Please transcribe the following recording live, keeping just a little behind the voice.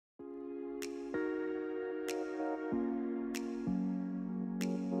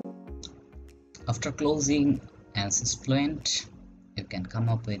After closing Ansys Fluent, you can come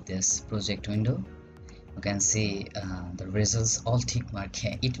up with this project window. You can see the results all tick mark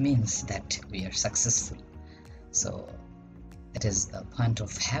here. It means that we are successful. So that is a point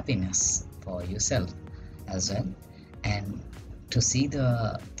of happiness for yourself as well. And to see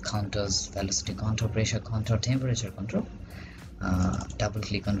the counters, velocity contour, pressure contour, temperature contour, double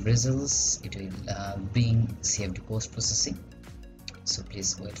click on results. It will bring CFD post processing. So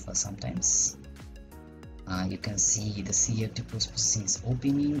please wait for some times. You can see the CFD post processing is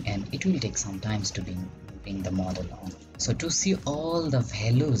opening, and it will take some time to bring the model on. So to see all the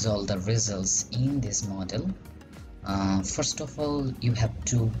values, all the results in this model, first of all you have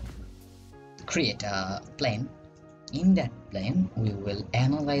to create a plane. In that plane we will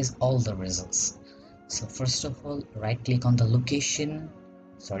analyze all the results. So first of all, right click on the location,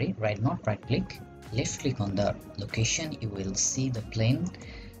 left click on the location. You will see the plane.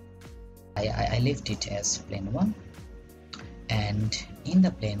 I left it as plane 1, and in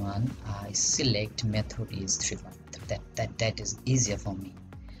the plane 1 I select method is 3.0. That is easier for me.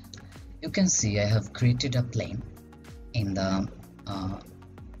 You can see I have created a plane in the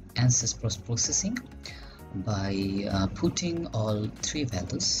Ansys post processing by putting all 3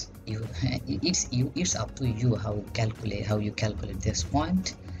 values. It's up to you how you calculate this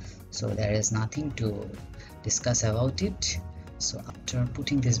point. So there is nothing to discuss about it. So after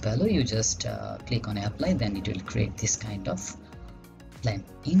putting this value, you just click on apply, then it will create this kind of plane.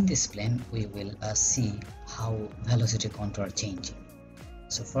 In this plane we will see how velocity contour are changing.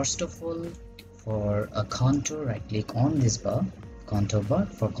 So first of all, for a contour, right click on this bar, contour bar.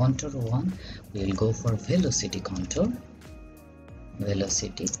 For contour 1 we will go for velocity contour,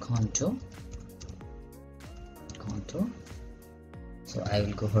 so I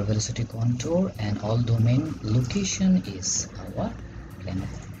will go for velocity contour, and all domain location is our plane.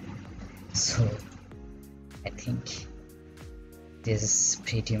 So I think this is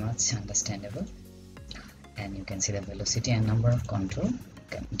pretty much understandable, and you can see the velocity and number of contour. You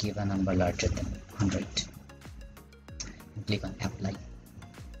can give a number larger than 100. Click on apply.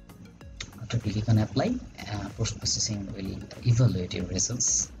 After clicking on apply, post processing will evaluate your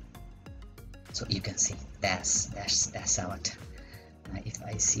results. So you can see that's out. If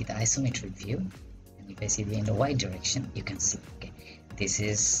I see the isometric view, and if I see in the y direction, you can see, okay, this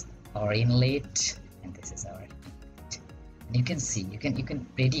is our inlet and this is our inlet. And you can see, you can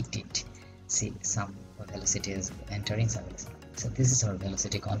predict it. See, some velocity is entering some velocity. So this is our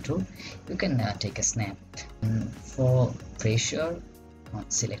velocity contour. You can take a snap. For pressure,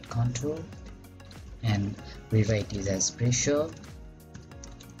 select contour and rewrite this as pressure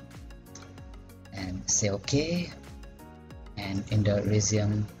and say OK. And in the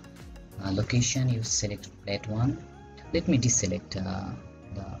resume location, you select plate 1. Let me deselect the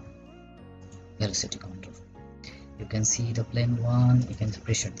velocity contour. You can see the plane 1. You can see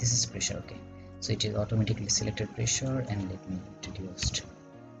pressure. This is pressure. Okay, so it is automatically selected pressure, and let me introduce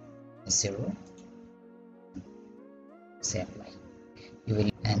 0. Say apply. You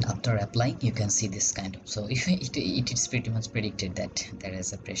will, and after applying, you can see this kind of. So if it is pretty much predicted that there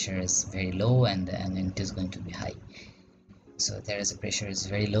is a pressure is very low and it is going to be high. So there is a pressure is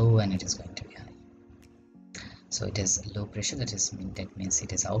very low and it is going to be high. So it is low pressure, that means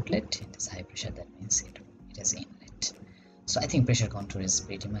it is outlet. It is high pressure, that means it is inlet. So I think pressure contour is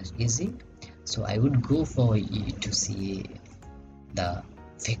pretty much easy. So I would go for you to see the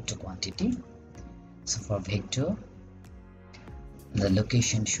vector quantity. So for vector, the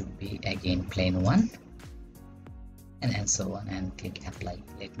location should be again plane 1, and so on, and click apply.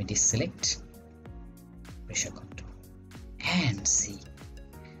 Let me deselect pressure contour and see.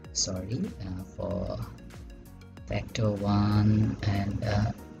 For vector 1 and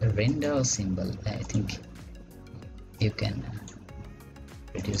render symbol, I think you can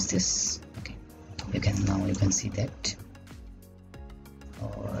reduce this. Okay, you can see that.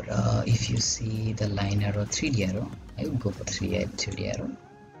 Or if you see the line arrow, 3D arrow, I would go for 3D arrow,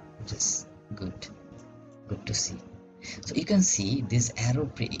 which is good to see. So you can see this arrow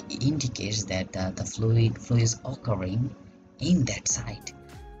indicates that the flow is occurring in that side.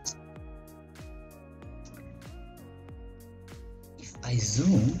 If I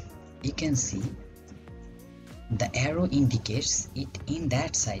zoom, you can see the arrow indicates it in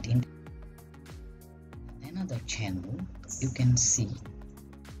that side. In another channel, you can see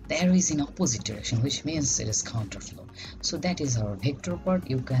the arrow is in opposite direction, which means it is counterflow. So that is our vector part.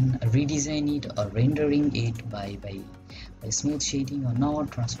 You can redesign it or rendering it by smooth shading or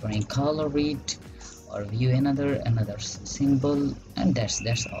not, transferring color it, or view another symbol, and that's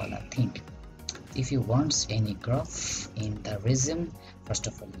all I think. If you want any graph in the resume, first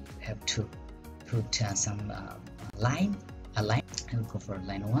of all you have to put some line, a line. I will go for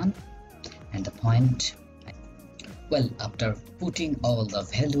line 1 and the point. Well, after putting all the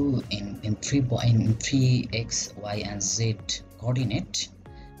value in 3x, y and z coordinate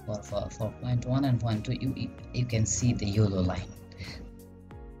for point 1 and point 2, you can see the yellow line.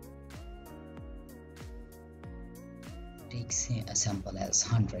 Takes a sample as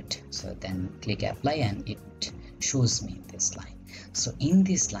 100, so then click apply and it shows me this line. So in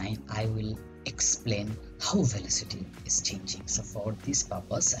this line I will explain how velocity is changing. So for this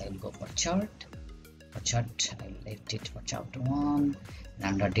purpose I will go for chart. For chart I will let it for chart 1, and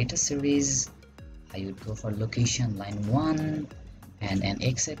under data series I would go for location line 1, and an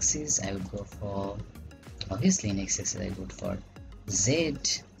x-axis I would go for, obviously in x-axis I would go for z,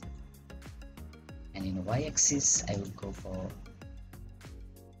 and in y-axis I would go for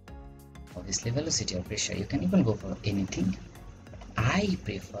obviously velocity or pressure. You can even go for anything. I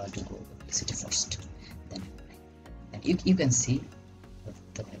prefer to go with velocity first, then and you can see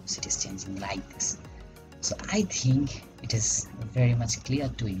the velocity is changing like this. So I think it is very much clear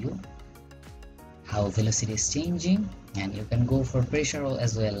to you how velocity is changing, and you can go for pressure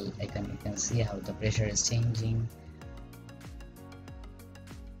as well. You can see how the pressure is changing.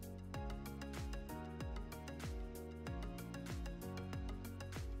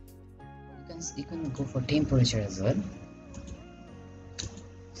 You can go for temperature as well.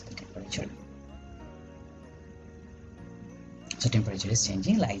 So temperature is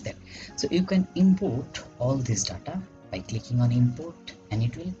changing like that. So you can import all this data by clicking on import, and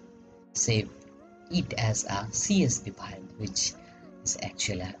it will save it as a CSV file, which is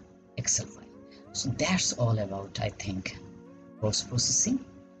actually an Excel file. So that's all about, I think, post processing.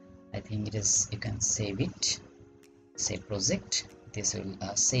 I think it is, you can save it, save project. This will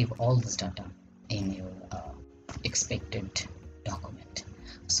save all this data in your expected document.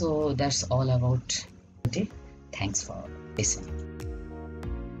 So that's all about today. Thanks for listening.